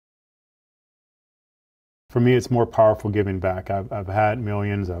For me, it's more powerful giving back. I've had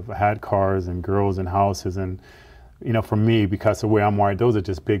millions, I've had cars and girls and houses, and for me, because of the way I'm wired, those are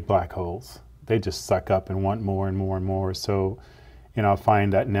just big black holes. They just suck up and want more and more and more. So, I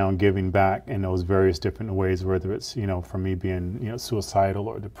find that now giving back in those various different ways, whether it's, for me being, suicidal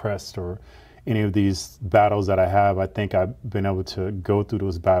or depressed or any of these battles that I have, I think I've been able to go through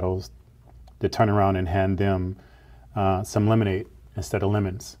those battles to turn around and hand them some lemonade instead of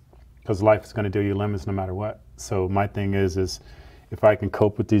lemons, because life is going to deal you lemons no matter what. So my thing is if I can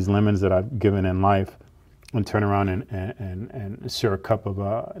cope with these lemons that I've given in life and turn around and share a cup of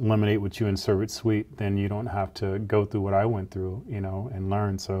lemonade with you and serve it sweet, then you don't have to go through what I went through, and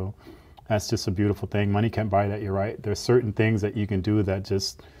learn. So that's just a beautiful thing. Money can't buy that, you're right. There's certain things that you can do that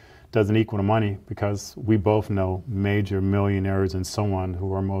just doesn't equal to money, because we both know major millionaires and so on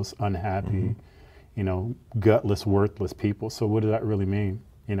who are most unhappy, gutless, worthless people. So what does that really mean?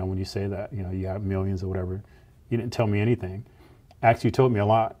 When you say that, you have millions or whatever, you didn't tell me anything. Actually, you told me a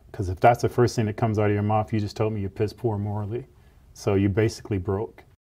lot, because if that's the first thing that comes out of your mouth, you just told me you're piss poor morally. So you basically broke.